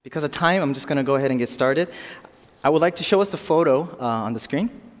Because of time, I'm just going to go ahead and get started. I would like to show us a photo on the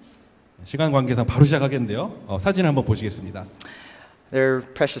screen. 시간 관계상 바로 시작하겠는데요. 사진 한번 보시겠습니다. They're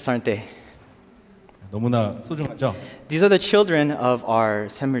precious, aren't they? 너무나 소중하죠. These are the children of our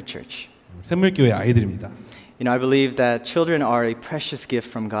샘물 Church. 샘물교회 아이들입니다. You know, I believe that children are a precious gift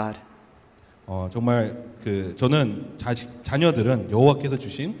from God. 정말 저는 자녀들은 여호와께서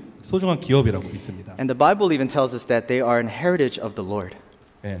주신 소중한 기업이라고 믿습니다. And the Bible even tells us that they are an heritage of the Lord.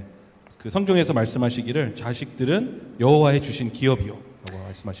 네, 그 성경에서 말씀하시기를 자식들은 여호와의 주신 기업이요라고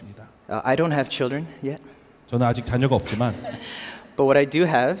말씀하십니다. I don't have children yet, 저는 아직 자녀가 없지만 but what I do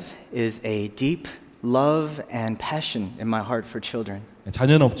have is a deep love and passion in my heart for children.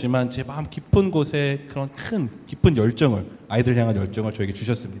 자녀는 없지만 제 마음 깊은 곳에 그런 큰 깊은 열정을 아이들 향한 열정을 저에게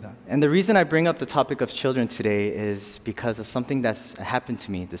주셨습니다. And the reason I bring up the topic of children today is because of something that's happened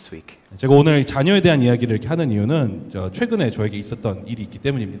to me this week. 제가 오늘 자녀에 대한 이야기를 이렇게 하는 이유는 최근에 저에게 있었던 일이 있기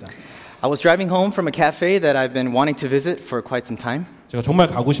때문입니다. I was driving home from a cafe that I've been wanting to visit for quite some time. 제가 정말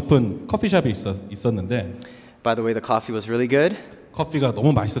가고 싶은 커피숍이 있었는데 By the way, the coffee was really good. 커피가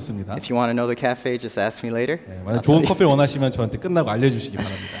너무 맛있었습니다. If you want to know the cafe, just ask me later. 만약 좋은 커피를 원하시면 저한테 끝나고 알려주시기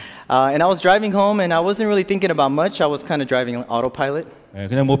바랍니다. And I was driving home, and I wasn't really thinking about much. I was kind of driving on autopilot.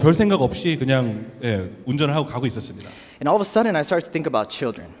 그냥 뭐 별 생각 없이 그냥 운전을 하고 가고 있었습니다. And all of a sudden, I started to think about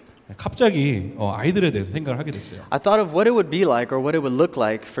children. 갑자기 아이들에 대해서 생각을 하게 됐어요. I thought of what it would be like, or what it would look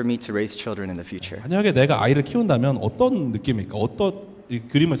like for me to raise children in the future. 만약에 내가 아이를 키운다면 어떤 느낌일까? 어떤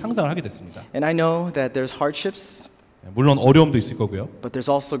그림을 상상을 하게 됐습니다. And I know that there's hardships, 물론 어려움도 있을 거고요. but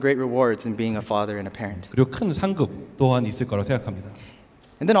there's also great rewards in being a father and a parent. 그리고 큰 상급 또한 있을 거라고 생각합니다.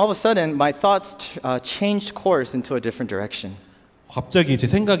 And then all of a sudden, my thoughts changed course into a different direction. 갑자기 제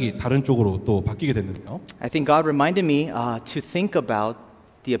생각이 다른 쪽으로 또 바뀌게 됐는데요. I think God reminded me to think about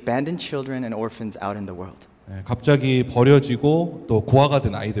the abandoned children and orphans out in the world. 갑자기 버려지고 또 고아가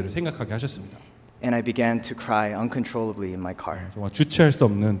된 아이들을 생각하게 하셨습니다. And I began to cry uncontrollably in my car. 정말 주체할 수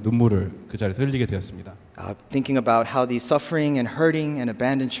없는 눈물을 그 자리에서 흘리게 되었습니다. Thinking about how these suffering and hurting and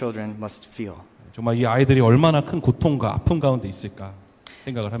abandoned children must feel. 정말 이 아이들이 얼마나 큰 고통과 아픔 가운데 있을까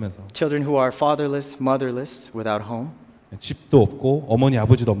생각을 하면서 Children who are fatherless, motherless, without home. 집도 없고 어머니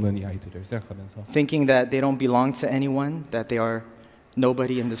아버지도 없는 이 아이들을 생각하면서 Thinking that they don't belong to anyone, that they are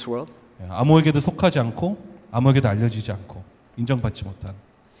nobody in this world. 아무에게도 속하지 않고 아무에게도 알려지지 않고 인정받지 못한.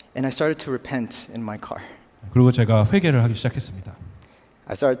 And I started to repent in my car. 그리고 제가 회개를 하기 시작했습니다.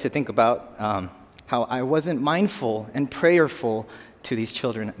 I started to think about how I wasn't mindful and prayerful to these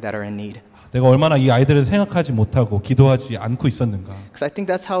children that are in need. 내가 얼마나 이 아이들을 생각하지 못하고 기도하지 않고 있었는가. Because I think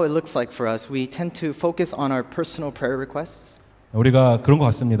that's how it looks like for us. We tend to focus on our personal prayer requests. 우리가 그런 것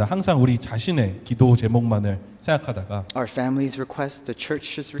같습니다. 항상 우리 자신의 기도 제목만을 생각하다가 Our family's requests, the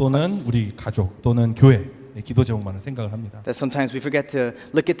church's 또는 requests. 우리 가족 또는 교회의 기도 제목만을 생각을 합니다. That sometimes we forget to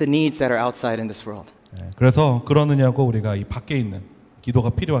look at the needs that are outside in this world. 그래서 그러느냐고 우리가 이 밖에 있는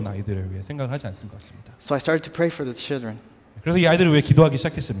기도가 필요한 아이들을 위해 생각을 하지 않는 것 같습니다. So I started to pray for these children. 그래서 이 아이들을 위해 기도하기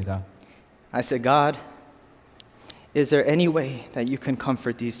시작했습니다. I said, God, is there any way that you can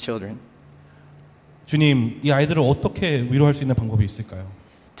comfort these children? 주님, 이 아이들을 어떻게 위로할 수 있는 방법이 있을까요?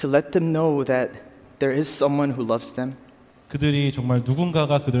 To let them know that there is someone who loves them, 그들이 정말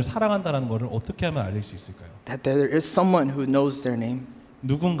누군가가 그들을 사랑한다는 것을 어떻게 하면 알릴 수 있을까요? that there is someone who knows their name,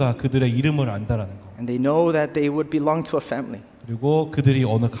 누군가 그들의 이름을 안다라는 것, and they know that they would belong to a family, 그리고 그들이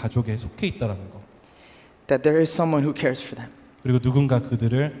어느 가족에 속해 있다라는 것, that there is someone who cares for them. 그리고 누군가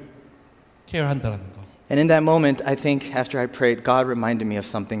그들을 케어한다라는 것. And in that moment, I think after I prayed, God reminded me of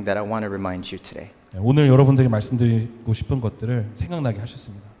something that I want to remind you today. 오늘 여러분들에게 말씀드리고 싶은 것들을 생각나게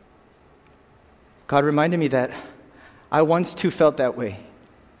하셨습니다. God reminded me that I once too felt that way.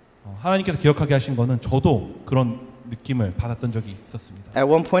 하나님께서 기억하게 하신 거는 저도 그런 느낌을 받았던 적이 있었습니다. At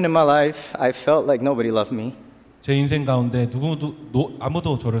one point in my life, I felt like nobody loved me. 제 인생 가운데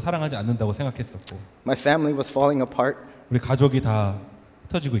아무도 저를 사랑하지 않는다고 생각했었고, My family was falling apart. 우리 가족이 다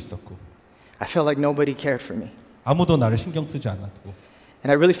흩어지고 있었고, I felt like nobody cared for me. 아무도 나를 신경 쓰지 않았고, And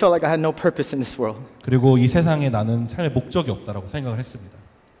I really felt like I had no purpose in this world. 그리고 이 세상에 나는 삶의 목적이 없다라고 생각을 했습니다.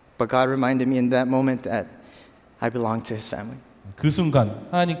 But God reminded me in that moment that I belong to His family. 그 순간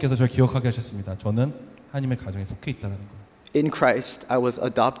하나님께서 저를 기억하게 하셨습니다. 저는 하나님의 가정에 속해 있다는 거. In Christ, I was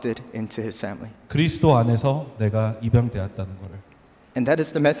adopted into His family. 그리스도 안에서 내가 입양되었다는 거를. And that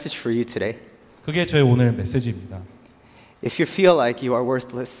is the message for you today. 그게 저의 오늘 메시지입니다. If you feel like you are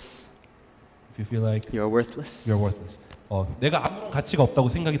worthless, If you feel like you are worthless. you're worthless. 내가 아무런 가치가 없다고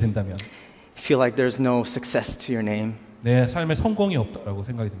생각이 된다면, Feel like there's no success to your name. 내 삶에 성공이 없다라고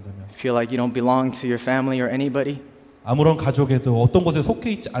생각이 된다면, Feel like you don't belong to your family or anybody. 아무런 가족에도 어떤 곳에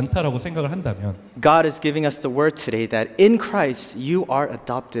속해 있지 않다라고 생각을 한다면 God is giving us the word today that in Christ you are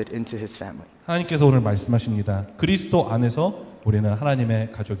adopted into his family. 하나님께서 오늘 말씀하십니다. 그리스도 안에서 우리는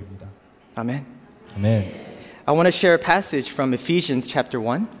하나님의 가족입니다. Amen. 아멘. I want to share a passage from Ephesians chapter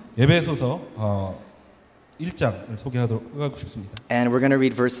 1. 에베소서 1장을 소개하도록 하고 싶습니다. And we're going to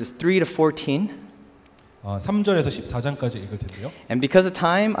read verses 3 to 14. 3절에서 14장까지 읽을 텐데요. And because of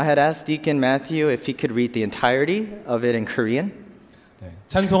time, I had asked Deacon Matthew if he could read the entirety of it in Korean. 네,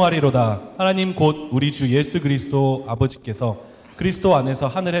 찬송하리로다 하나님 곧 우리 주 예수 그리스도 아버지께서 그리스도 안에서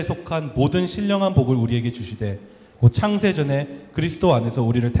하늘에 속한 모든 신령한 복을 우리에게 주시되 곧 창세 전에 그리스도 안에서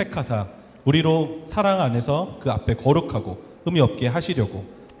우리를 택하사 우리로 사랑 안에서 그 앞에 거룩하고 흠이 없게 하시려고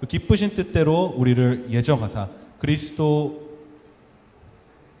그 기쁘신 뜻대로 우리를 예정하사 그리스도로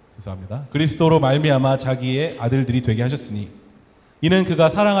말미암아 자기의 아들들이 되게 하셨으니 이는 그가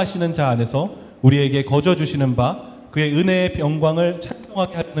사랑하시는 자 안에서 우리에게 거저 주시는 바 그의 은혜의 영광을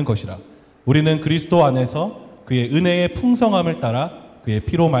찬송하게 하는 것이라. 우리는 그리스도 안에서 그의 은혜의 풍성함을 따라 그의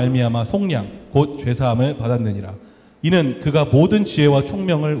피로 말미암아 속량 곧 죄사함을 받았느니라. 이는 그가 모든 지혜와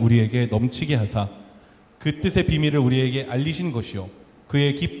총명을 우리에게 넘치게 하사 그 뜻의 비밀을 우리에게 알리신 것이요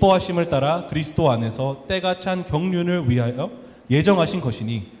그의 기뻐하심을 따라 그리스도 안에서 때가 찬 경륜을 위하여 예정하신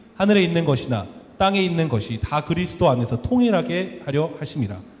것이니 하늘에 있는 것이나 땅에 있는 것이 다 그리스도 안에서 통일하게 하려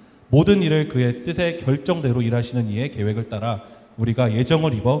하심이라. 모든 일을 그의 뜻의 결정대로 일하시는 이의 계획을 따라 우리가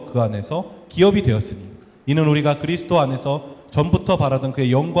예정을 입어 그 안에서 기업이 되었으니 이는 우리가 그리스도 안에서 전부터 바라던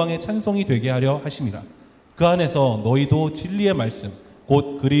그의 영광의 찬송이 되게 하려 하심이라. 그 안에서 너희도 진리의 말씀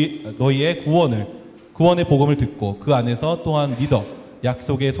곧 너희의 구원의 복음을 듣고 그 안에서 또한 믿어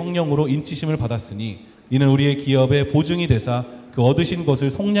약속의 성령으로 인치심을 받았으니 이는 우리의 기업의 보증이 되사 그 얻으신 것을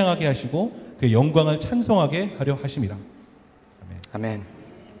속량하게 하시고 그 영광을 찬송하게 하려 하심이라. 아멘. Amen.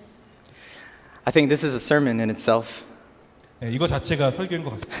 I think this is a sermon in itself. 네, 이거 자체가 설교인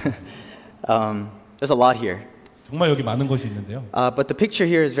것 같습니다. There's a lot here. 정말 여기 많은 것이 있는데요. But the picture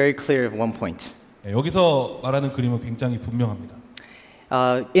here is very clear of one point. 네, 여기서 말하는 그림은 굉장히 분명합니다.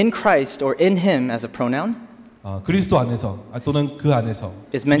 In Christ or in him as a pronoun 그리스도 안에서 또는 그 안에서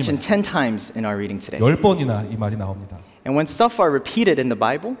is mentioned 10 times in our reading today. 10번이나 이 말이 나옵니다. And when stuff are repeated in the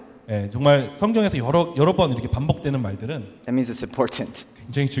Bible, 네, 정말 성경에서 여러 번 이렇게 반복되는 말들은 that means it's important.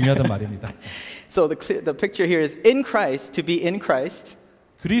 굉장히 중요하단 말입니다. So the picture here is in Christ, to be in Christ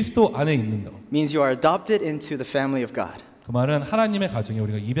그리스도 안에 있는 것. means you are adopted into the family of God. 그 말은 하나님의 가정에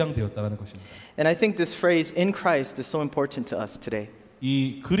우리가 입양되었다라는 것입니다. And I think this phrase in Christ is so important to us today.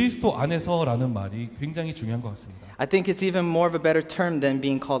 이 그리스도 안에서라는 말이 굉장히 중요한 것 같습니다. I think it's even more of a better term than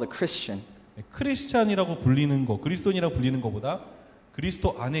being called a Christian. 크리스찬이라고 불리는 거, 그리스도인이라고 불리는 것보다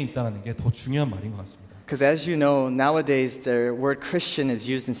그리스도 안에 있다는 게 더 중요한 말인 것 같습니다. Because as you know, nowadays the word Christian is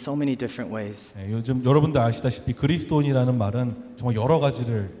used in so many different ways. 네, 요즘 여러분들 아시다시피 그리스도인이라는 말은 정말 여러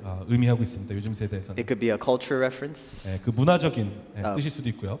가지를 의미하고 있습니다. 요즘 세대에서는. It could be a culture reference, 네, 그 문화적인 뜻일 수도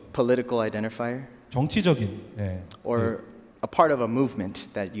있고요. political identifier, 정치적인 or a part of a movement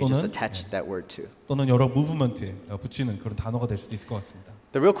that you just 또는, attach that word to. 또는 여러 무브먼트에 붙이는 그런 단어가 될 수도 있을 것 같습니다.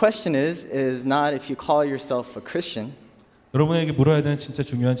 The real question is not if you call yourself a Christian. 여러분에게 물어야 되는 진짜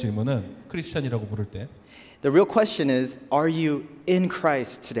중요한 질문은 크리스찬이라고 부를 때 The real question is, are you in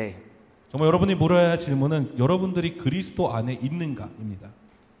Christ today? 정말 여러분이 물어야 할 질문은 여러분들이 그리스도 안에 있는가입니다.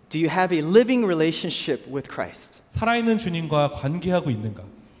 Do you have a living relationship with Christ? 살아있는 주님과 관계하고 있는가?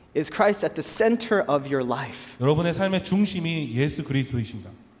 Is Christ at the center of your life? 여러분의 삶의 중심이 예수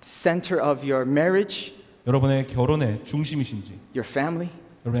그리스도이신가? Center of your marriage, 여러분의 결혼의 중심이신지, your family,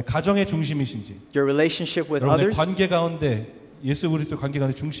 여러분의 가정의 중심이신지, your relationship with 여러분의 others, 관계 가운데 예수 그리스도 관계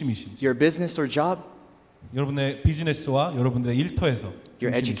가운데 중심이신지, your business or job, 여러분의 비즈니스와 여러분들의 일터에서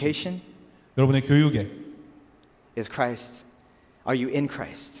your 중심이신지, education? 여러분의 교육에 Is Christ? Are you in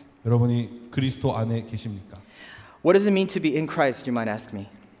Christ? 여러분이 그리스도 안에 계십니까? What does it mean to be in Christ, you might ask me?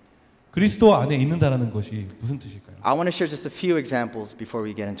 그리스도 안에 있는다라는 것이 무슨 뜻일까요? I want to share just a few examples before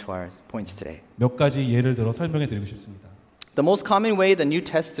we get into our points today. 몇 가지 예를 들어 설명해 드리고 싶습니다. The most common way the New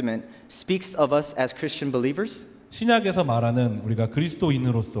Testament speaks of us as Christian believers, 신약에서 말하는 우리가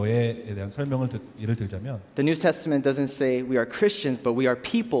그리스도인으로서에 대한 예를 들자면 the New Testament doesn't say we are Christians, but we are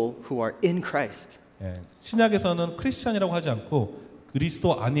people who are in Christ. 신약에서는 크리스찬이라고 하지 않고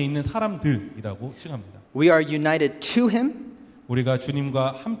그리스도 안에 있는 사람들이라고 칭합니다. We are united to Him. 우리가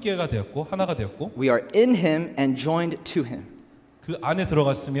주님과 함께가 되었고 하나가 되었고 We are in Him and joined to Him. 그 안에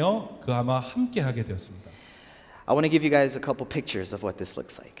들어갔으며 그 아마 함께하게 되었습니다. I want to give you guys a couple pictures of what this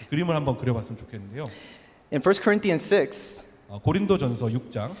looks like. 그림을 한번 그려봤으면 좋겠는데요. In 1 Corinthians 6, 고린도전서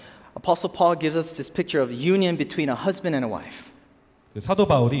 6장 Apostle Paul gives us this picture of union between a husband and a wife. 그 사도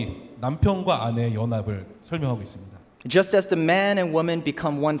바울이 남편과 아내의 연합을 설명하고 있습니다. Just as the man and woman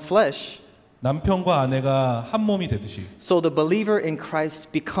become one flesh, 남편과 아내가 한 몸이 되듯이 so the believer in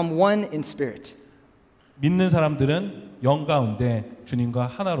Christ become one in spirit. 믿는 사람들은 영 가운데 주님과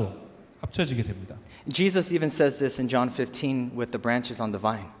하나로 합쳐지게 됩니다. Jesus even says this in John 15 with the branches on the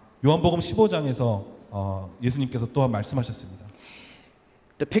vine. 요한복음 15장에서 예수님께서 또한 말씀하셨습니다.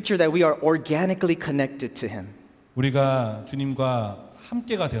 The picture that we are organically connected to him. 우리가 주님과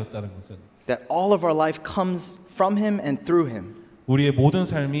함께가 되었다는 것은 that all of our life comes from him and through him. 우리의 모든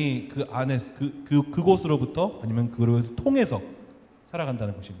삶이 그 안에 그곳으로부터 아니면 그것을 통해서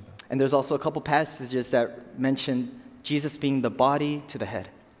살아간다는 것입니다. And there's also a couple passages that mention Jesus being the body to the head.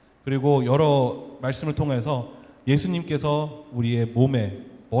 그리고 여러 말씀을 통해서 예수님께서 우리의 몸의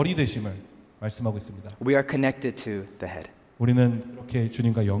머리 되심을 말씀하고 있습니다. We are connected to the head. 우리는 이렇게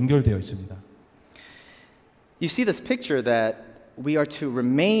주님과 연결되어 있습니다. You see this picture that we are to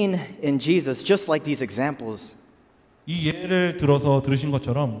remain in Jesus just like these examples. 이 예를 들어서 들으신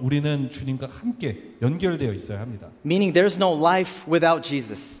것처럼 우리는 주님과 함께 연결되어 있어야 합니다. Meaning there's no life without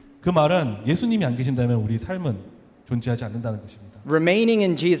Jesus. 그 말은 예수님이 안 계신다면 우리 삶은 존재하지 않는다는 것입니다. Remaining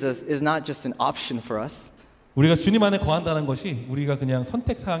in Jesus is not just an option for us. 우리가 주님 안에 거한다는 것이 우리가 그냥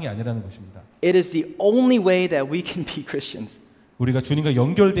선택 사항이 아니라는 것입니다. It is the only way that we can be Christians. 우리가 주님과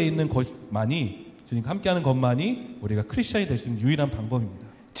연결되어 있는 것만이 주님과 함께하는 것만이 우리가 크리스천이 될 수 있는 유일한 방법입니다.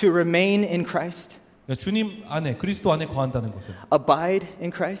 To remain in Christ. 그러니까 주님 안에 그리스도 안에 거한다는 것은 Abide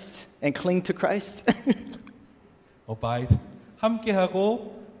in Christ and cling to Christ. abide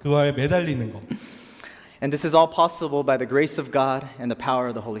함께하고 그와에 매달리는 것. And this is all possible by the grace of God and the power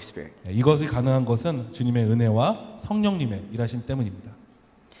of the Holy Spirit. 이것이 가능한 것은 주님의 은혜와 성령님의 일하심 때문입니다.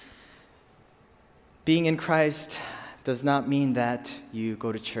 Being in Christ does not mean that you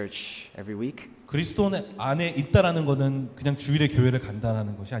go to church every week. 그리스도 안에 있다라는 것은 그냥 주일에 교회를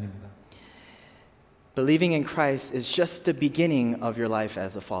간다는 것이 아닙니다. Believing in Christ is just the beginning of your life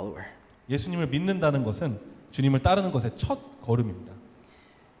as a follower. 예수님을 믿는다는 것은 주님을 따르는 것의 첫 걸음입니다.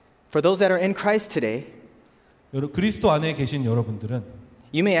 For those that are in Christ today, 그리스도 안에 계신 여러분들은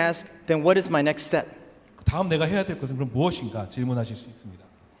you may ask, then what is my next step? 다음 내가 해야 될 것은 그럼 무엇인가 질문하실 수 있습니다.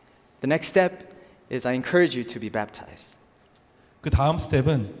 The next step is I encourage you to be baptized. 그 다음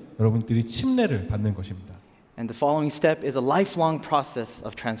스텝은 여러분들이 침례를 받는 것입니다. And the following step is a lifelong process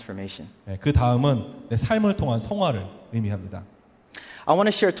of transformation. 그 다음은 내 삶을 통한 성화를 의미합니다. I want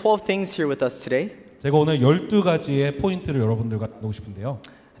to share 12 things here with us today. 제가 오늘 12가지의 포인트를 여러분들과 나누고 싶은데요.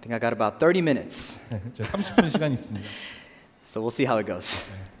 I think I got about 30 minutes. 제가 30분 시간이 있습니다. So we'll see how it goes.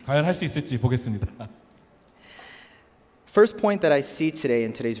 과연 할 수 있을지 보겠습니다. First point that I see today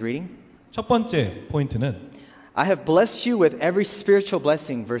in today's reading. 첫 번째 포인트는 I have blessed you with every spiritual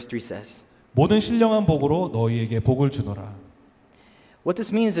blessing, verse 3 says. 모든 신령한 복으로 너희에게 복을 주노라. What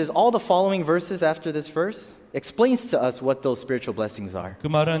this means is all the following verses after this verse explains to us what those spiritual blessings are. 그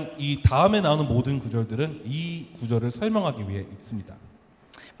말은 이 다음에 나오는 모든 구절들은 이 구절을 설명하기 위해 있습니다.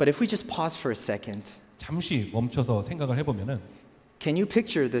 But if we just pause for a second, 잠시 멈춰서 생각을 해보면은 can you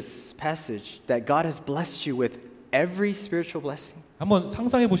picture this passage that God has blessed you with every spiritual blessing? 한번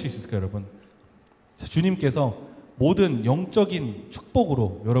상상해 보실 수 있을까요, 여러분? 주님께서 모든 영적인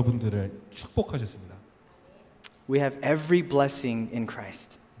축복으로 여러분들을 축복하셨습니다. We have every blessing in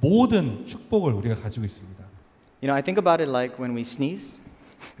Christ. 모든 축복을 우리가 가지고 있습니다. You know, I think about it like when we sneeze.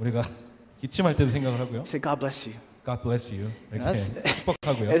 우리가 기침할 때도 생각을 하고요. Say, God bless you. God bless you. 이렇게 That's-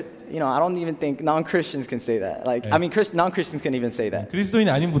 축복하고요. You know, I don't even think non-Christians can say that. Like, I mean, non-Christians can even say that. 그리스도인이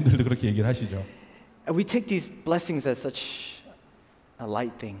아닌 분들도 그렇게 얘기를 하시죠. We take these blessings as such a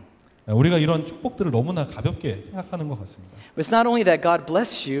light thing. 우리가 이런 축복들을 너무나 가볍게 생각하는 것 같습니다. But it's not only that God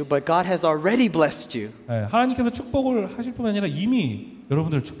bless you, but God has already blessed you. 하나님께서 축복을 하실 뿐만 아니라 이미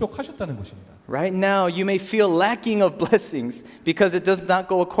여러분들을 축복하셨다는 것입니다. Right now, you may feel lacking of blessings because it does not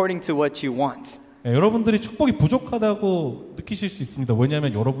go according to what you want. 여러분들이 축복이 부족하다고 느끼실 수 있습니다.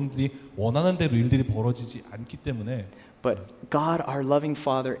 왜냐하면 여러분들이 원하는 대로 일들이 벌어지지 않기 때문에. But God, our loving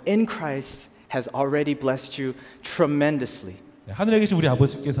Father in Christ, has already blessed you tremendously. 하늘에 계신 우리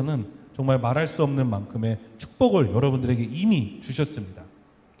아버지께서는 정말 말할 수 없는 만큼의 축복을 여러분들에게 이미 주셨습니다.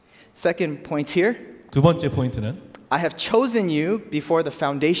 Second point here, 두 번째 포인트는 I have chosen you before the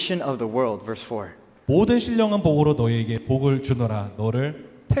foundation of the world, verse 4. 모든 신령한 복으로 너희에게 복을 주노라.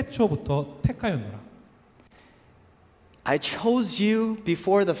 너를 태초부터 택하였노라. I chose you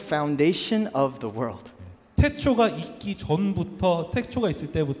before the foundation of the world. 태초가 있기 전부터 태초가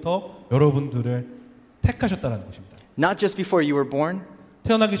있을 때부터 여러분들을 택하셨다는 것입니다. Not just before you were born,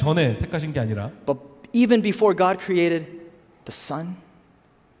 태어나기 전에 택하신 게 아니라 but even before God created the sun,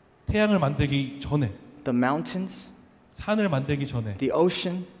 태양을 만들기 전에, the mountains, 산을 만들기 전에, the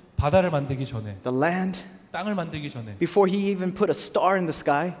ocean, 바다를 만들기 전에, the land, 땅을 만들기 전에 before he even put a star in the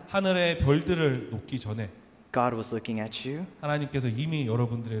sky, 하늘의 별들을 놓기 전에 God was looking at you 하나님께서 이미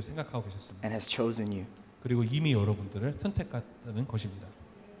여러분들을 생각하고 계셨습니다. and has chosen you. 그리고 이미 여러분들을 선택하는 것입니다.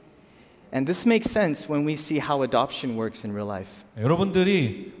 And this makes sense when we see how adoption works in real life.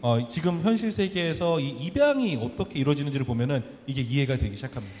 여러분들이 지금 현실 세계에서 이 입양이 어떻게 이루어지는지를 보면은 이게 이해가 되기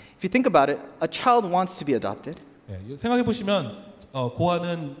시작합니다. If you think about it, a child wants to be adopted, 생각해 보시면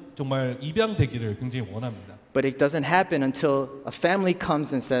고아는 정말 입양되기를 굉장히 원합니다. but it doesn't happen until a family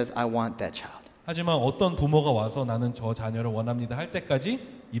comes and says, I want that child. 하지만 어떤 부모가 와서 나는 저 자녀를 원합니다 할 때까지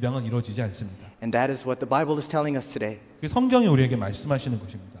입양은 이루어지지 않습니다. And that is what the Bible is telling us today. 그 성경이 우리에게 말씀하시는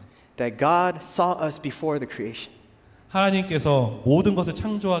것입니다. That God saw us before the creation. 하나님께서 모든 것을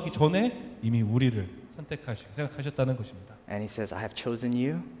창조하기 전에 이미 우리를 생각하셨다는 것입니다. And he says, I have chosen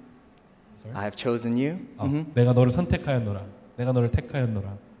you. Sorry? I have chosen you. 내가 너를 선택하였노라. 내가 너를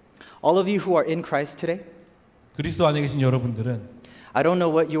택하였노라. All of you who are in Christ today, 그리스도 안에 계신 여러분들은 I don't know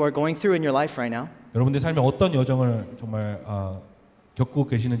what you are going through in your life right now. 여러분들 삶에 어떤 여정을 정말 겪고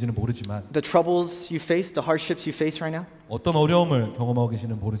계시는지는 모르지만 The troubles you face, the hardships you face right now. 어떤 어려움을 경험하고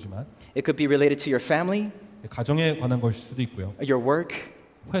계시는 모르지만 It could be related to your family, 가정에 관한 것일 수도 있고요. your work,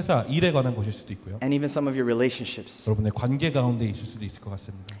 회사, 일에 관한 것일 수도 있고요. and even some of your relationships. 여러분의 관계 가운데 있을 수도 있을 것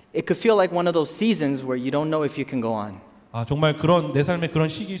같습니다. It could feel like one of those seasons where you don't know if you can go on. 정말 내 삶에 그런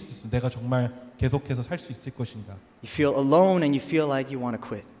시기일 수 있어. 내가 정말 계속해서 살 수 있을 것인가? You feel alone and you feel like you want to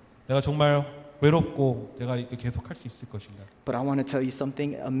quit. 내가 정말 외롭고 내가 계속 할 수 있을 것인가? But I want to tell you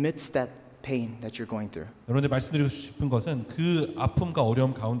something amidst that pain that you're going through. 여러분들 말씀드리고 싶은 것은 그 아픔과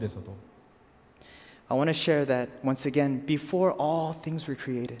어려움 가운데서도 I want to share that once again, before all things were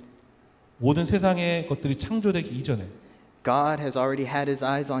created, 모든 세상의 것들이 창조되기 이전에 God has already had his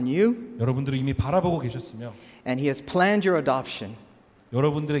eyes on you 여러분들을 이미 바라보고 계셨으며 and he has planned your adoption.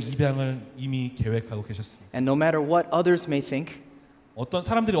 여러분들의 입양을 이미 계획하고 계셨습니다. And no matter what others may think, 어떤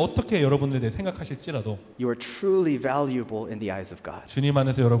사람들이 어떻게 여러분들에 대해 생각하실지라도 you are truly valuable in the eyes of God. 주님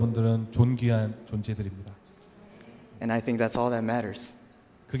안에서 여러분들은 존귀한 존재들입니다. And I think that's all that matters.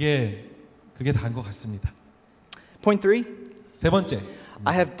 그게 다인 것 같습니다. Point 3, 세 번째,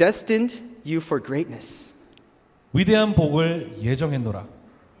 I have destined you for greatness. 위대한 복을 예정했노라.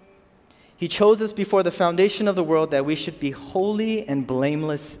 He chose us before the foundation of the world that we should be holy and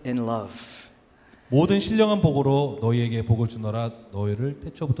blameless in love. 모든 신령한 복으로 너희에게 복을 주노라. 너희를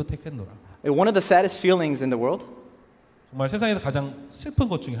태초부터 택했노라. One of the saddest feelings in the world 정말 세상에서 가장 슬픈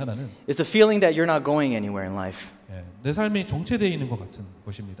것 중에 하나는 is the feeling that you're not going anywhere in life. 내 삶이 정체되어 있는 것 같은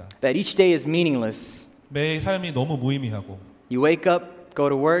것입니다. That each day is meaningless. 매 삶이 너무 무의미하고 You wake up, go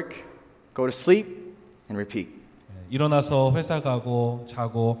to work, go to sleep, and repeat. 일어나서 회사 가고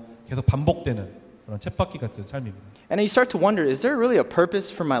자고 계속 반복되는 그런 쳇바퀴 같은 삶입니다. And then you start to wonder, is there really a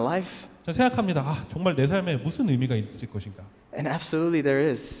purpose for my life? 저는 생각합니다. 정말 내 삶에 무슨 의미가 있을 것인가? And absolutely there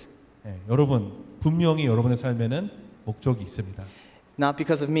is. 여러분, 분명히 여러분의 삶에는 목적이 있습니다. Not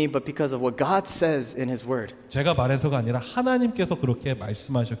because of me, but because of what God says in His Word. 제가 말해서가 아니라 하나님께서 그렇게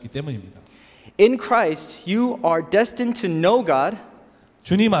말씀하셨기 때문입니다. In Christ, you are destined to know God,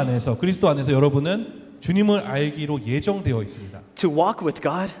 주님 안에서, 그리스도 안에서 여러분은 주님을 알기로 예정되어 있습니다. to walk with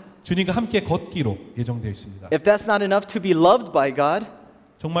God. 주님과 함께 걷기로 예정되어 있습니다. If that's not enough, to be loved by God,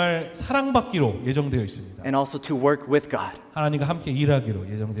 정말 사랑받기로 예정되어 있습니다. and also to work with God. 하나님과 함께 일하기로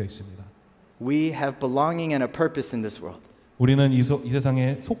예정되어 있습니다. We have belonging and a purpose in this world. 우리는 이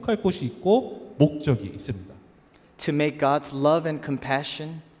세상에 속할 곳이 있고 목적이 있습니다. To make God's love and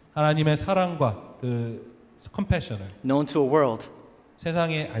compassion 하나님의 사랑과 그 컴패션을 known to a world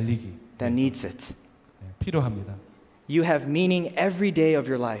세상에 알리기 that needs it. 필요합니다. You have meaning every day of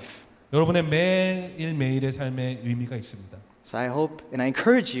your life. 여러분의 매일매일의 삶에 의미가 있습니다. So I hope and I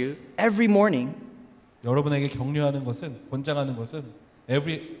encourage you every morning 여러분에게 격려하는 것은, 권장하는 것은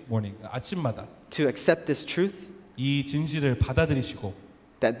every morning, 아침마다 to accept this truth 이 진실을 받아들이시고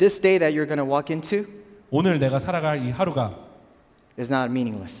that this day that you're going to walk into 오늘 내가 살아갈 이 하루가 is not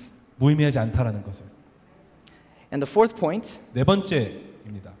meaningless. 무의미하지 않다라는 것을. And the fourth point, 네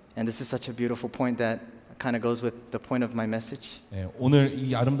번째입니다. and this is such a beautiful point that kind of goes with the point of my message. 오늘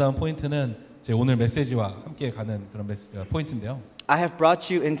이 아름다운 포인트는 제 오늘 메시지와 함께 가는 그런 포인트인데요. I have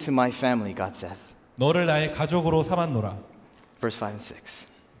brought you into my family, God says. 너를 나의 가족으로 삼았노라. Verse 5 and 6.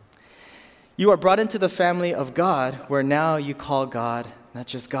 You are brought into the family of God, where now you call God not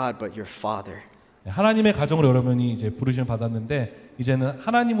just God, but your Father. 하나님의 가정으로 여러분이 이제 부르심을 받았는데 이제는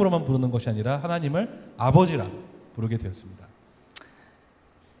하나님으로만 부르는 것이 아니라 하나님을 아버지라 부르게 되었습니다.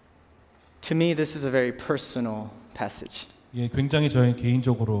 To me, this is a very personal passage. 이게 굉장히 저희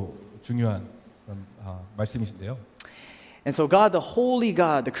개인적으로 중요한 말씀이신데요. And so God, the holy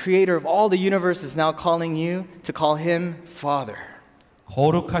God, the creator of all the universe, is now calling you to call him Father.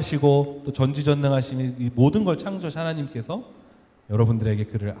 거룩하시고 또 전지전능하신 이 모든 걸 창조하신 하나님께서 여러분들에게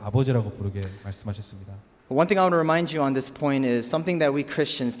그를 아버지라고 부르게 말씀하셨습니다. One thing I want to remind you on this point is something that we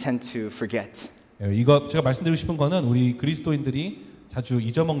Christians tend to forget. 이거 제가 말씀드리고 싶은 거는 우리 그리스도인들이 자주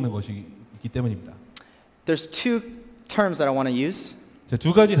잊어먹는 것이 있기 때문입니다. There's two terms that I want to use. 제가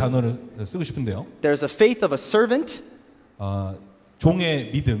두 가지 단어를 쓰고 싶은데요. There's a faith of a servant,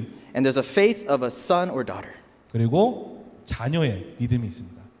 종의 믿음 and there's a faith of a son or daughter. 그리고 자녀의 믿음이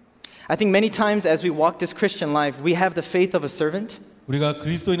있습니다. I think many times as we walk this Christian life, we have the faith of a servant. 우리가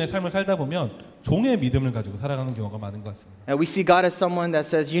그리스도인의 삶을 살다 보면 종의 믿음을 가지고 살아가는 경우가 많은 것 같습니다. And we see God as someone that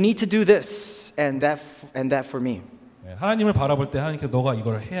says, you need to do this and that for me. 하나님을 바라볼 때 하나님께서 너가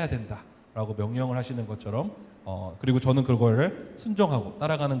이걸 해야 된다라고 명령을 하시는 것처럼 그리고 저는 그거를 순종하고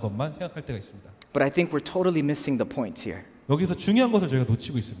따라가는 것만 생각할 때가 있습니다. But I think we're totally missing the point here. 여기서 중요한 것을 저희가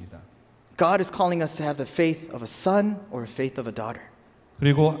놓치고 있습니다. God is calling us to have the faith of a son or a faith of a daughter.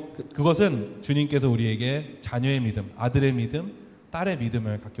 그리고 그것은 주님께서 우리에게 자녀의 믿음, 아들의 믿음, 딸의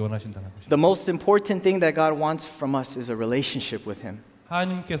믿음을 갖기 원하신다는 것입니다. The most important thing that God wants from us is a relationship with him.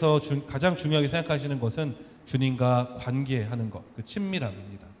 하나님께서 가장 중요하게 생각하시는 것은 주님과 관계하는 것, 그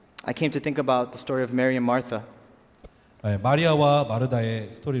친밀함입니다. I came to think about the story of Mary and Martha. 마리아와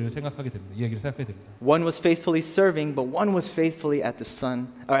마르다의 스토리를 생각하게 됩니다. 이야기를 생각하게 됩니다. One was faithfully serving, but one was faithfully at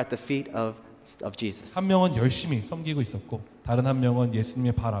the feet of Jesus. 한 명은 열심히 섬기고 있었고 다른 한 명은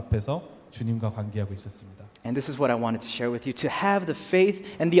예수님의 발 앞에서 주님과 관계하고 있었습니다. And this is what I wanted to share with you, to have the faith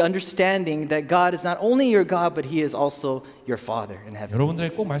and the understanding that God is not only your God, but he is also your Father in heaven.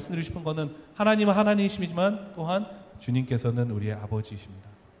 여러분들에게 꼭 말씀드리고 싶은 것은 하나님은 하나님이시지만 또한 주님께서는 우리의 아버지이십니다.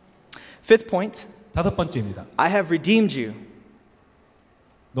 Fifth point, 다섯 번째입니다. I have redeemed you.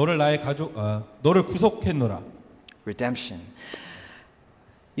 너를 구속했노라. Redemption.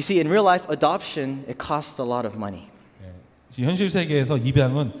 You see, in real life, adoption, it costs a lot of money. 현실 세계에서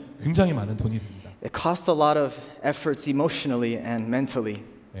입양은 굉장히 많은 돈이 듭니다. It costs a lot of efforts emotionally and mentally.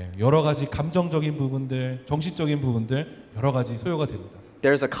 여러 가지 감정적인 부분들, 정신적인 부분들 여러 가지 소요가 됩니다.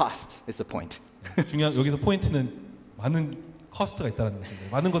 There's a cost, is the point. 중요한 여기서 포인트는 많은 커스트가 있다는 것입니다.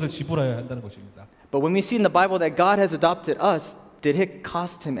 많은 것을 지불해야 한다는 것입니다. But when we see in the Bible that God has adopted us, did it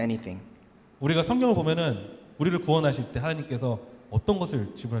cost him anything? 우리가 성경을 보면은 우리를 구원하실 때 하나님께서 어떤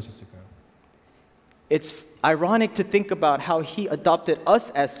것을 지불하셨을까요? It's ironic to think about how he adopted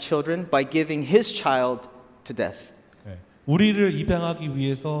us as children by giving his child to death. 우리를 입양하기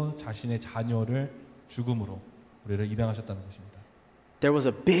위해서 자신의 자녀를 죽음으로 우리를 입양하셨다는 것입니다. There was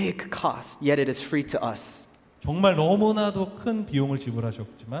a big cost, yet it is free to us. 정말 너무나도 큰 비용을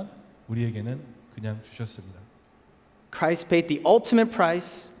지불하셨지만 우리에게는 그냥 주셨습니다. Christ paid the ultimate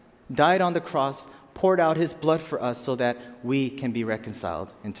price, died on the cross, poured out his blood for us so that we can be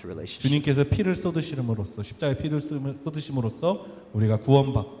reconciled into relationship. 주님께서 피를 쏟으심으로써 십자가에 피를 쏟으심으로써 우리가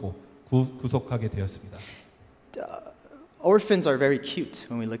구원받고 구속하게 되었습니다. Orphans are very cute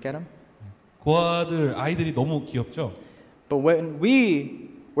when we look at them. 아이들이 너무 귀엽죠. But when we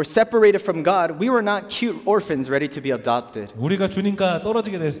were separated from God, we were not cute orphans ready to be adopted. 우리가 주님과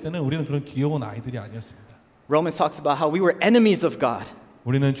떨어지게 됐을 때는 우리는 그런 귀여운 아이들이 아니었습니다. Romans talks about how we were enemies of God.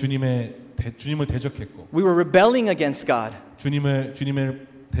 우리는 주님을 대적했고, We were rebelling against God. 주님을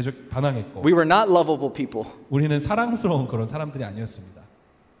반항했고, We were not lovable people. 우리는 사랑스러운 그런 사람들이 아니었습니다.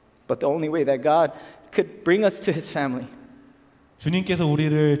 But the only way that God could bring us to His family 주님께서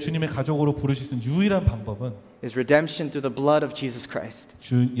우리를 주님의 가족으로 부르실 수 있는 유일한 방법은 is redemption through the blood of Jesus Christ.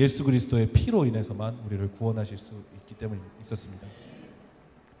 주 예수 그리스도의 피로 인해서만 우리를 구원하실 수 있기 때문에 있었습니다.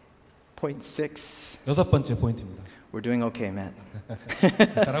 Point 6. 여섯 번째 포인트입니다. We're doing okay, Matt.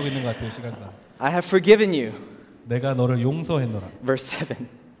 잘하고 있는 것 같아요, 시간상. I have forgiven you. 내가 너를 용서했노라. Verse 7.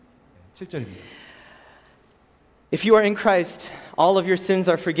 7절입니다. If you are in Christ, all of your sins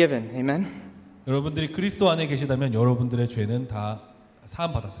are forgiven. Amen. 여러분들이 그리스도 안에 계시다면 여러분들의 죄는 다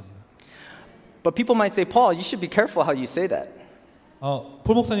사함 받았습니다. But people might say, Paul, you should be careful how you say that.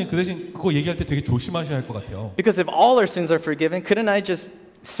 폴 목사님 그 대신 그거 얘기할 때 되게 조심하셔야 할 것 같아요. Because if all our sins are forgiven, couldn't I just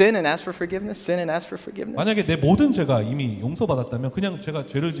sin and ask for forgiveness? Sin and ask for forgiveness? 만약에 내 모든 죄가 이미 용서받았다면 그냥 제가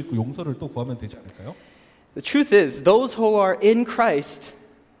죄를 짓고 용서를 또 구하면 되지 않을까요? The truth is, those who are in Christ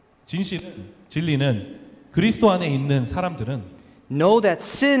진리는 그리스도 안에 있는 사람들은 know that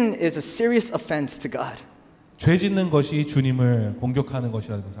sin is a serious offense to God. 죄 짓는 것이 주님을 공격하는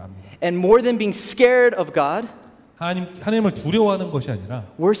것이라는 것을 압니다. And more than being scared of God, 하나님을 두려워하는 것이 아니라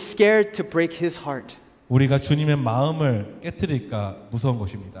we're scared to break His heart. 우리가 주님의 마음을 깨트릴까 무서운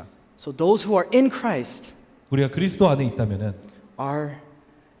것입니다. So those who are in Christ 우리가 그리스도 안에 있다면은 are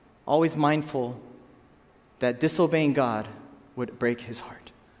always mindful that disobeying God would break his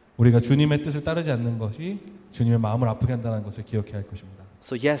heart. 우리가 주님의 뜻을 따르지 않는 것이 주님의 마음을 아프게 한다는 것을 기억해야 할 것입니다.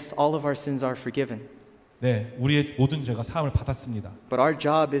 So yes, all of our sins are forgiven. 네, 우리의 모든 죄가 사함을 받았습니다. But our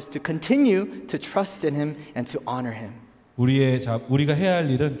job is to continue to trust in him and to honor him. 우리가 해야 할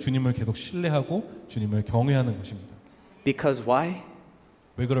일은 주님을 계속 신뢰하고 주님을 경외하는 것입니다. Because why?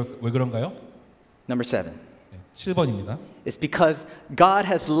 왜 그런가요? Number 7. 네, 7번입니다. It's because God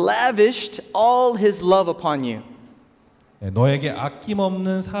has lavished all his love upon you. 네, 너에게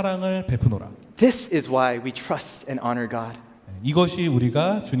아낌없는 사랑을 베푸노라. This is why we trust and honor God. 네, 이것이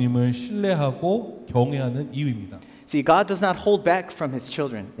우리가 주님을 신뢰하고 경외하는 이유입니다. See, God does not hold back from his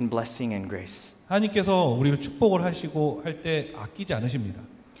children in blessing and grace. 하나님께서 우리를 축복을 하시고 할 때 아끼지 않으십니다.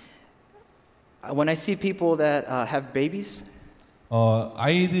 When I see people that have babies,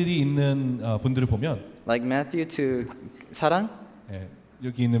 아이들이 있는 분들을 보면 like Matthew to 사랑, 예,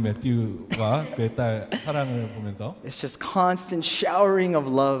 여기 있는 매튜와 그의 딸 사랑을 보면서 it's just constant showering of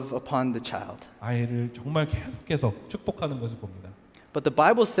love upon the child. 아이를 정말 계속해서 축복하는 것을 봅니다. But the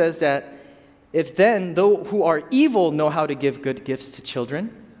Bible says that if then those who are evil know how to give good gifts to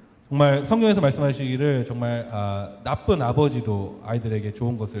children, 정말 성경에서 말씀하시기를 정말 나쁜 아버지도 아이들에게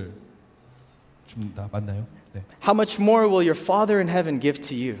좋은 것을 줍니다. 맞나요? 네. how much more will your Father in heaven give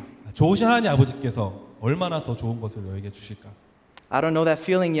to you? 좋으신 하나님 아버지께서 얼마나 더 좋은 것을 너에게 주실까? I don't know that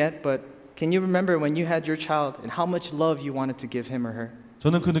feeling yet, but can you remember when you had your child and how much love you wanted to give him or her?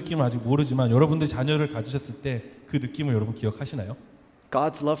 저는 그 느낌을 아직 모르지만 여러분들 자녀를 가지셨을 때 그 느낌을 여러분 기억하시나요?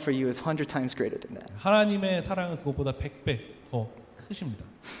 God's love for you is 100 times greater than that. 하나님의 사랑은 그것보다 100배 더 크십니다.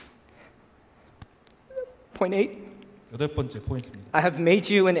 Point 8. 여덟 번째 포인트입니다. I have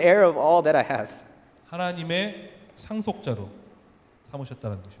made you an heir of all that I have. 하나님의 상속자로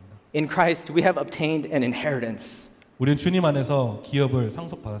삼으셨다는 것입니다. In Christ, we have obtained an inheritance. 우리는 주님 안에서 기업을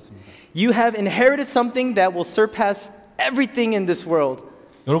상속받았습니다. You have inherited something that will surpass everything in this world.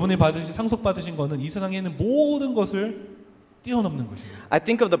 여러분이 상속받으신 것은 이 세상에 있는 모든 것을 뛰어넘는 것입니다. I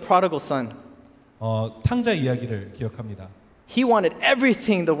think of the prodigal son. 탕자 이야기를 기억합니다. He wanted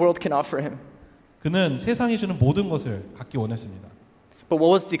everything the world can offer him. 그는 세상이 주는 모든 것을 갖기 원했습니다. But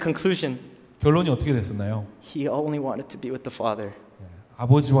what was the conclusion? 결론이 어떻게 됐었나요? He only wanted to be with the Father.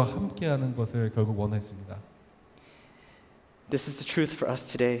 아버지와 함께하는 것을 결국 원했습니다. This is the truth for us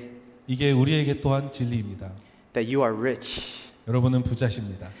today, 이게 우리에게 또한 진리입니다. that you are rich. 여러분은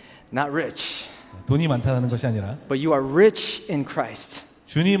부자십니다. Not rich, 돈이 많다는 것이 아니라 but you are rich in Christ.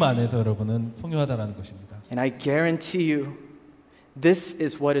 주님 안에서 여러분은 풍요하다는 것입니다. And I guarantee you, this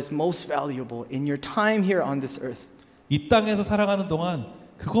is what is most valuable in your time here on this earth. 이 땅에서 살아가는 동안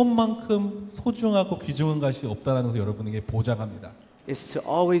그것만큼 소중하고 귀중한 것이 없다는 것을 여러분에게 보장합니다. Is to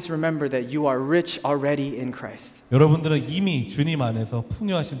always remember that you are rich already in Christ. 여러분들은 이미 주님 안에서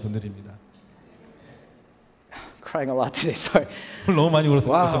풍요하신 분들입니다. Crying a lot today, sorry. 오늘 너무 많이 울어서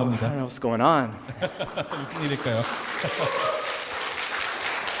Wow, I 죄송합니다. don't know what's going on. 무슨 일일까요?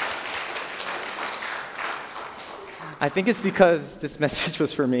 I think it's because this message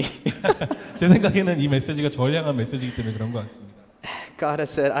was for me. 제 생각에는 이 메시지가 저를 향한 메시지이기 때문에 그런 것 같습니다. God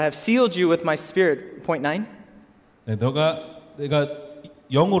has said, I have sealed you with my spirit. Point 9. 네, 내가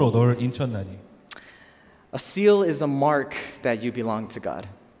영으로 너를 인쳤나니. A seal is a mark that you belong to God.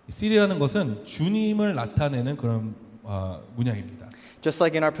 실이라는 것은 주님을 나타내는 그런 문양입니다. Just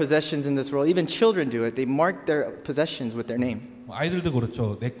like in our possessions in this world, even children do it. They mark their possessions with their name. 아이들도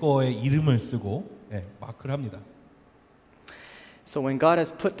그렇죠. 내 거에 이름을 쓰고 마크를 합니다. So when God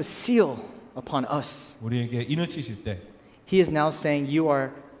has put the seal upon us, 우리에게 인을 치실 때 He is now saying, you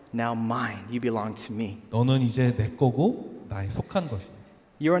are now mine. You belong to me. 너는 이제 내 거고 나에 속한 것이야.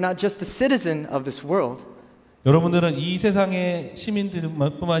 You are not just a citizen of this world. 여러분들은 이 세상의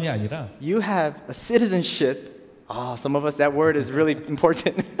시민들뿐만이 아니라 You have a citizenship. Some of us, that word is really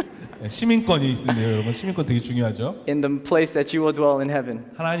important. 시민권이 있습니다. 여러분 시민권 되게 중요하죠. In the place that you will dwell in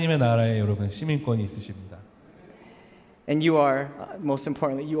heaven. 하나님의 나라에 여러분 시민권이 있으십니다. And you are, most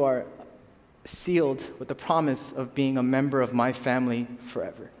importantly, you are sealed with the promise of being a member of my family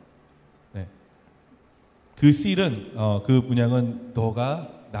forever. 네. 그 실은 그 문양은 너가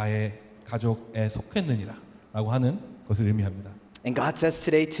나의 가족에 속했느니라라고 하는 것을 의미합니다. And God says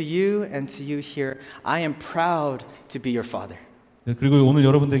today to you and to you here, I am proud to be your father. 그리고 오늘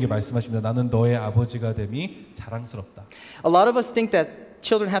여러분들에게 말씀하십니다. 나는 너의 아버지가 됨이 자랑스럽다. A lot of us think that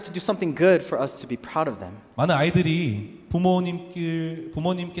children have to do something good for us to be proud of them. 많은 아이들이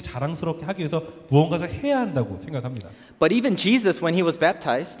부모님께 자랑스럽게 하기 위해서 무언가를 해야 한다고 생각합니다. But even Jesus, when he was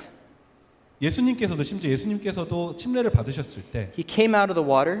baptized, 심지어 예수님께서도 침례를 받으셨을 때 he came out of the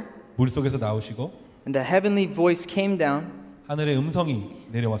water 물속에서 나오시고 and the heavenly voice came down 하늘의 음성이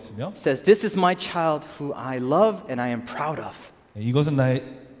내려왔으며 says, "This is my child who I love and I am proud of." 이것은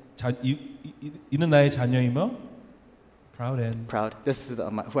이는 나의 자녀이며 proud and Proud. This is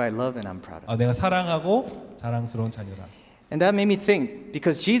who I love and I'm proud of. 내가 사랑하고 자랑스러운 자녀라. And that made me think,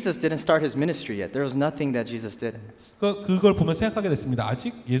 because Jesus didn't start his ministry yet. There was nothing that Jesus did. 그걸 보면 생각하게 됐습니다.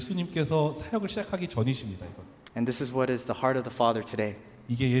 아직 예수님께서 사역을 시작하기 전이십니다. 이건. And this is what is the heart of the Father today.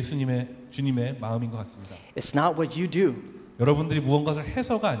 이게 주님의 마음인 것 같습니다. It's not what you do 여러분들이 무언가를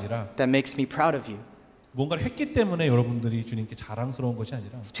해서가 아니라 that makes me proud of you. 무언가를 했기 때문에 여러분들이 주님께 자랑스러운 것이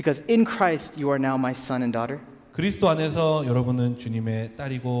아니라 It's because in Christ you are now my son and daughter. 그리스도 안에서 여러분은 주님의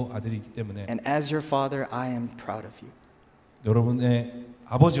딸이고 아들이기 때문에 And as your father, I am proud of you. 여러분의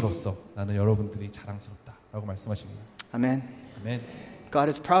아버지로서 나는 여러분들이 자랑스럽다라고 말씀하십니다. Amen. 아멘. God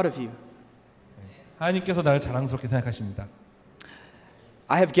is proud of you. 하나님께서 나를 자랑스럽게 생각하십니다.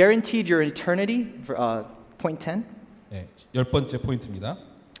 I have guaranteed your eternity. For, point 10. 네, 10번째 포인트입니다.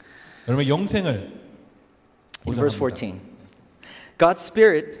 여러분의 영생을 In verse 보장합니다. 14. God's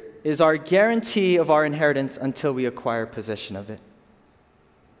Spirit is our guarantee of our inheritance until we acquire possession of it.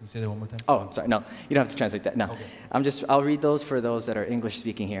 You say that one more time. Oh, I'm sorry. No, you don't have to translate that. No, Okay. I'll read those for those that are English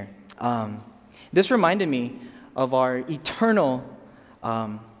speaking here. This reminded me of our eternal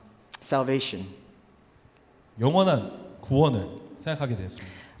salvation. 영원한 구원을 생각하게 되었습니다.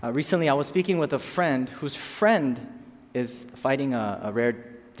 Recently, I was speaking with a friend whose friend is fighting a rare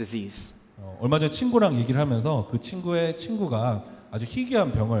disease. 얼마 전 친구랑 얘기를 하면서 그 친구의 친구가 아주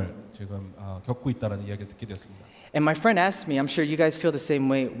희귀한 병을 지금 겪고 있다는 이야기를 듣게 되었습니다. And my friend asked me, I'm sure you guys feel the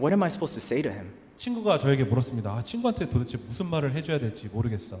same way, what am I supposed to say to him? 친구가 저에게 물었습니다. 친구한테 도대체 무슨 말을 해줘야 될지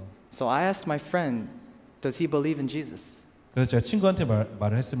모르겠어. So I asked my friend, does he believe in Jesus? 그래서 제가 친구한테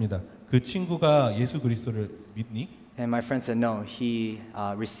말을 했습니다. 그 친구가 예수 그리스도를 믿니? And my friend said, no, he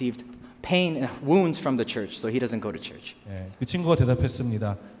received pain and wounds from the church, so he doesn't go to church. 그 친구가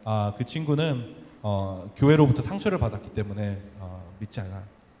대답했습니다. 그 친구는 교회로부터 상처를 받았기 때문에 믿지 않아.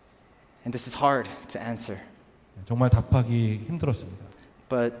 And this is hard to answer. 정말 답하기 힘들었습니다.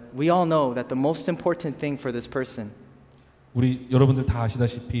 But we all know that the most important thing for this person 우리 여러분들 다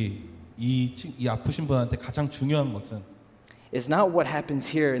아시다시피 이 아프신 분한테 가장 중요한 것은 is not what happens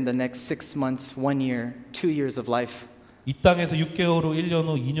here in the next 6 months, 1 year, 2 years of life. 이 땅에서 6개월 후, 1년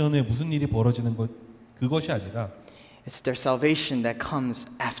후, 2년 후에 무슨 일이 벌어지는 것 그것이 아니라 It's their salvation that comes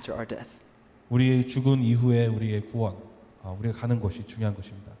after our death. 우리의 죽은 이후에 우리의 구원, 우리가 가는 것이 중요한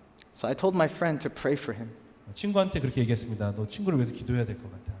것입니다. So I told my friend to pray for him 친구한테 그렇게 얘기했습니다. 너 친구를 위해서 기도해야 될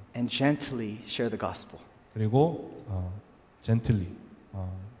것 같아. and gently share the gospel. 그리고 젠틀리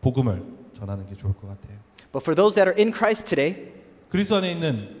복음을 전하는 게 좋을 것 같아요. But for those that are in Christ today, 그리스도 안에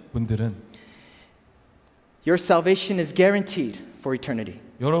있는 분들은 your salvation is guaranteed for eternity.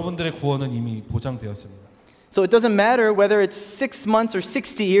 여러분들의 구원은 이미 보장되었습니다. So it doesn't matter whether it's 6 months or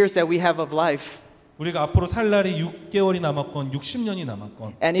 60 years that we have of life. 우리가 앞으로 살 날이 6개월이 남았건 60년이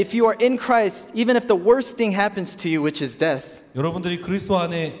남았건 And if you are in Christ, even if the worst thing happens to you, which is death, 여러분들이 그리스도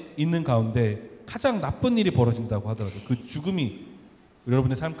안에 있는 가운데 가장 나쁜 일이 벌어진다고 하더라도 그 죽음이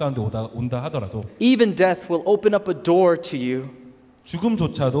여러분의 삶 가운데 온다 하더라도 even death will open up a door to you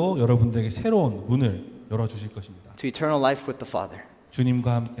죽음조차도 여러분들에게 새로운 문을 열어주실 것입니다. to eternal life with the Father.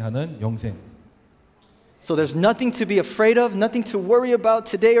 주님과 함께하는 영생. So there's nothing to be afraid of, nothing to worry about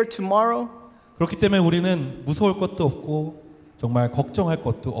today or tomorrow. 그렇기 때문에 우리는 무서울 것도 없고 정말 걱정할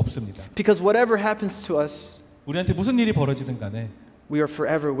것도 없습니다. Because whatever happens to us, 우리한테 무슨 일이 벌어지든 간에 we are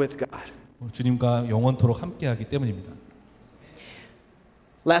forever with God. 주님과 영원토록 함께하기 때문입니다.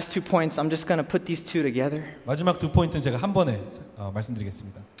 Last 2 points, I'm just going to put these two together. 마지막 2 포인트는 제가 한 번에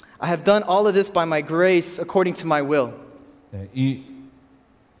말씀드리겠습니다. I have done all of this by my grace according to my will.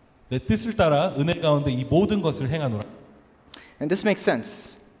 내 뜻을 따라 은혜 가운데 이 모든 것을 행하노라. And this makes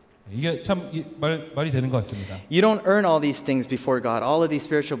sense. 이게 참 말이 되는 것 같습니다. You don't earn all these things before God, all of these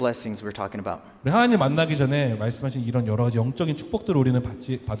spiritual blessings we're talking about. 우리 하나님 만나기 전에 말씀하신 이런 여러 가지 영적인 축복들을 우리는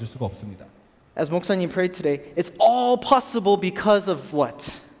받을 수가 없습니다. As 목사님 prayed today, it's all possible because of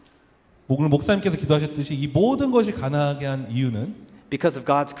what? 오늘 목사님께서 기도하셨듯이 이 모든 것이 가능하게 한 이유는 Because of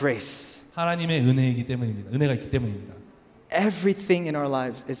God's grace. 하나님의 은혜이기 때문입니다. 은혜가 있기 때문입니다. Everything in our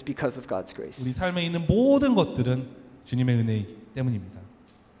lives is because of God's 우리 grace. 삶에 있는 모든 것들은 주님의 은혜이기 때문입니다.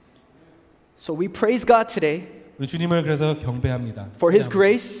 So we praise God today 우리 주님을 그래서 경배합니다. for His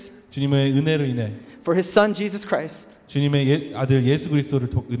grace, 주님의 은혜로 인해 for His Son Jesus Christ, 주님의 아들 예수 그리스도를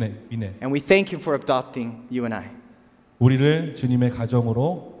인해 and we thank Him for adopting you and I. 우리를 주님의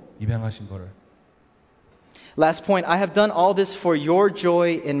가정으로 입양하신 것을. Last point, I have done all this for your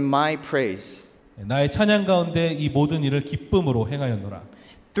joy in my praise. 나의 찬양 가운데 이 모든 일을 기쁨으로 행하였노라.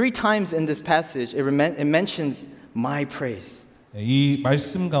 3 times in this passage it mentions my praise. 이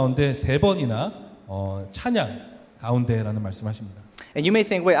말씀 가운데 3번이나 찬양 가운데라는 말씀하십니다. And you may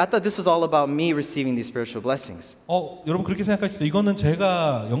think, wait, I thought this was all about me receiving these spiritual blessings. 여러분 그렇게 생각할 수 있어요. 이거는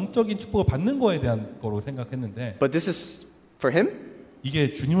제가 영적인 축복을 받는 거에 대한 거로 생각했는데 But this is for him?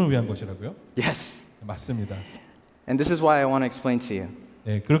 이게 주님을 위한 것이라고요? Yes. 맞습니다. And this is why I want to explain to you.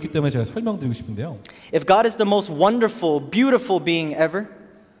 네, 그렇기 때문에 제가 설명드리고 싶은데요. If God is the most wonderful, beautiful being ever,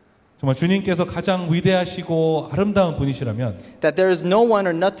 정말 주님께서 가장 위대하시고 아름다운 분이시라면 that there is no one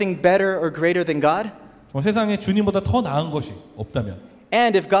or nothing better or greater than God, 정말 세상에 주님보다 더 나은 것이 없다면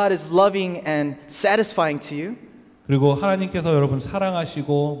and if God is loving and satisfying to you, 그리고 하나님께서 여러분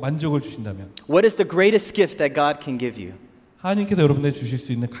사랑하시고 만족을 주신다면 what is the greatest gift that God can give you? 하나님께서 여러분에게 주실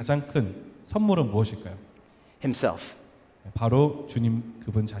수 있는 가장 큰 선물은 무엇일까요? Himself. 바로 주님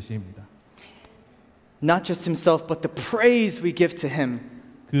그분 자신입니다. Not just himself, but the praise we give to him.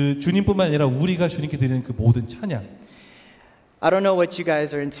 그 주님뿐만 아니라 우리가 주님께 드리는 그 모든 찬양. I don't know what you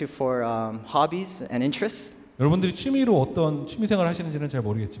guys are into for hobbies and interests. 여러분들이 취미로 어떤 취미생활을 하시는지는 잘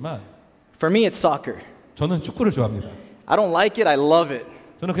모르겠지만 For me, it's soccer. 저는 축구를 좋아합니다. I don't like it, I love it.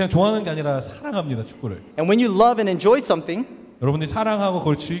 저는 그냥 좋아하는 게 아니라 사랑합니다, 축구를. And when you love and enjoy something, 여러분들이 사랑하고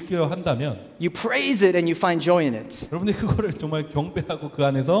그걸 즐겨 한다면 you praise it and you find joy in it. 여러분들이 그거를 정말 경배하고 그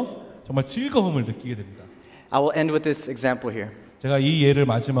안에서 정말 즐거움을 느끼게 됩니다. I will end with this example here. 제가 이 예를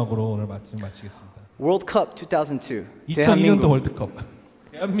마지막으로 오늘 말씀 마치겠습니다. World Cup 2002. 2002년도 월드컵.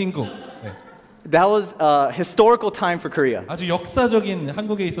 대한민국. 네. That was a historical time for Korea. 아주 역사적인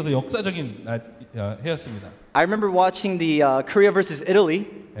한국에 있어서 역사적인 해였습니다. I remember watching the Korea versus Italy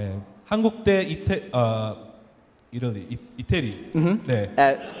네. 한국 대 이태리. 네.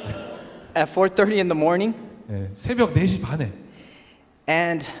 at 4:30 in the morning, 네. 새벽 4시 반에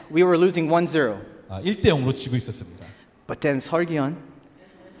and we were losing 1-0. 1대 0으로 지고 있었습니다. But then 설기현,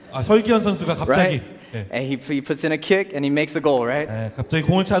 설기현 선수가 갑자기 right? 네. And he puts in a kick and he makes a goal, right? 네, 갑자기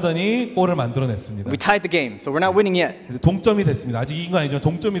공을 차더니 골을 만들어냈습니다. We tied the game, so we're not winning yet. 그래서 동점이 됐습니다. 아직 이긴 건 아니지만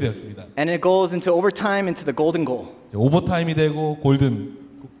동점이 되었습니다. And it goes into overtime, into the golden goal. 이제 오버타임이 되고 골든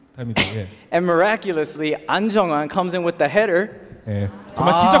타임이 되고. 예. And miraculously, An Jong-an comes in with the header. 예.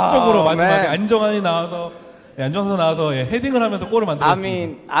 정말 기적적으로 마지막에 man. 안정환이 나와서 안정환 선수 나와서 헤딩을 하면서 골을 I 만들었습니다.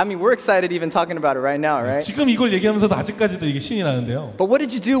 mean, we're excited even talking about it right now, right? 지금 이걸 얘기하면서도 아직까지도 이게 신이 나는데요. But what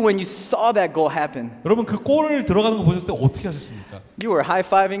did you do when you saw that goal happen? 여러분 그 골을 들어가는 거 보셨을 때 어떻게 하셨습니까? You were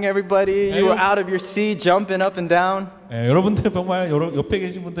high-fiving everybody. You were out of your seat, jumping up and down. 예, 여러분들 정말 옆에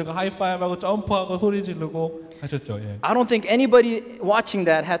계신 분들과 하이파이브하고 점프하고 소리 지르고 하셨죠. 예. I don't think anybody watching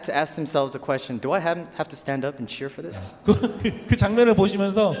that had to ask themselves the question, do I have to stand up and cheer for this? 그 장면을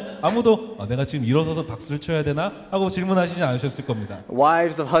보시면서 아무도 내가 지금 일어서서 박수를 쳐야 되나 하고 질문하시지 않으셨을 겁니다.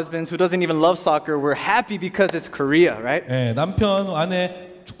 Wives of husbands who doesn't even love soccer were happy because it's Korea, right? 예, 남편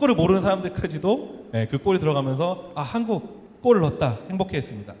아내 축구를 모르는 사람들까지도 그 골이 들어가면서 한국 골을 넣었다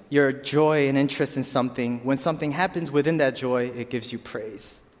행복해했습니다. Your joy and interest in something, when something happens within that joy, it gives you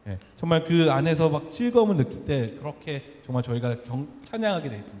praise. 예, 정말 그 안에서 막 즐거움을 느낄 때 그렇게 정말 저희가 찬양하게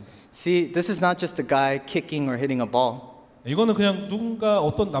돼 있습니다. See, this is not just a guy kicking or hitting a ball. 이거는 그냥 누군가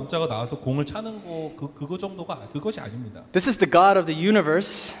어떤 남자가 나와서 공을 차는 거 그거 정도가 그것이 아닙니다. This is the God of the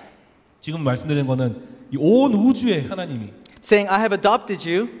universe 지금 말씀드린 거는 이 온 우주의 하나님이 saying, I have adopted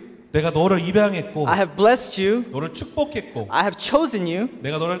you, 내가 너를 입양했고 I have blessed you, 너를 축복했고 I have chosen you,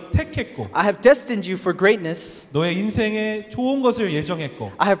 내가 너를 택했고 I have destined you for greatness, 너의 인생에 좋은 것을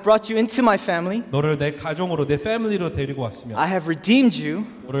예정했고 I have brought you into my family, 너를 내 가정으로 내 패밀리로 데리고 왔으며 I have redeemed you,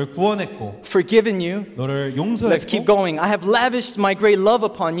 너를 구원했고 forgiven you. 너를 Let's keep 용서했고 going. I have lavished my great love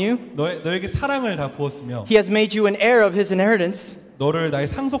upon you. 너에게 사랑을 다 부었으며 He has made you an heir of his inheritance, 너를 나의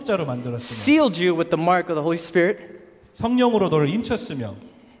상속자로 만들었으며 sealed you with the mark of the Holy Spirit, 성령으로 너를 인쳤으며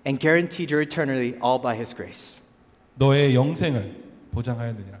and guaranteed your eternity all by his grace. 너의 영생을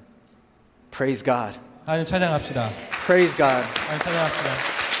보장하였느니라. Praise God. 하나님 찬양합시다. Praise God. 하나님 찬양합시다.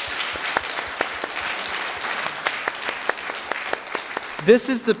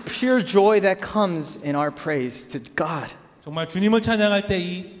 This is the pure joy that comes in our praise to God. 정말 주님을 찬양할 때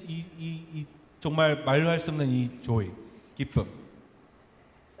이 정말 말로 할 수 없는 이 joy, 기쁨.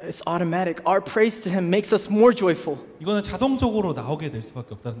 It's automatic. Our praise to him makes us more joyful. 이거는 자동적으로 나오게 될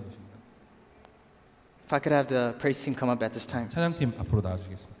수밖에 없다는 것입니다. If I could have the praise team come up at this time. 찬양팀 앞으로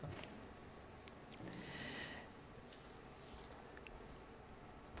나와주시겠습니까?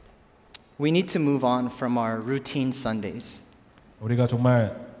 We need to move on from our routine Sundays. 우리가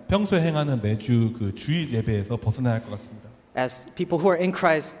정말 평소에 행하는 매주 그 주일 예배에서 벗어나야 할 것 같습니다. As people who are in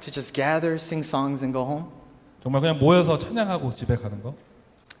Christ to just gather, sing songs and go home. 정말 그냥 모여서 찬양하고 집에 가는 거.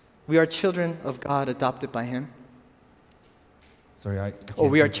 We are children of God adopted by him. Sorry, Or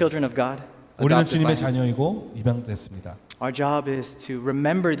we are children of God 우리는 adopted by 주님의 him. 자녀이고 입양됐습니다. Our job is to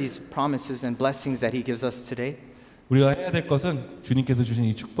remember these promises and blessings that he gives us today. 우리가 해야 될 것은 주님께서 주신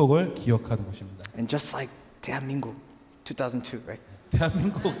이 축복을 기억하는 것입니다. And just like 대한민국 2002, right?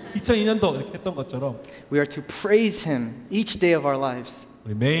 대한민국 2002년도 이렇게 했던 것처럼 We are to praise him each day of our lives.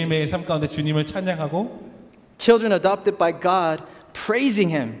 우리 매일매일 삶 가운데 주님을 찬양하고 Children adopted by God,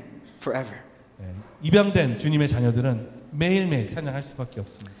 praising him forever. 입양된 주님의 자녀들은 매일매일 찬양할 수밖에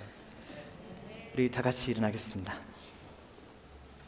없습니다. 우리 다 같이 일어나겠습니다.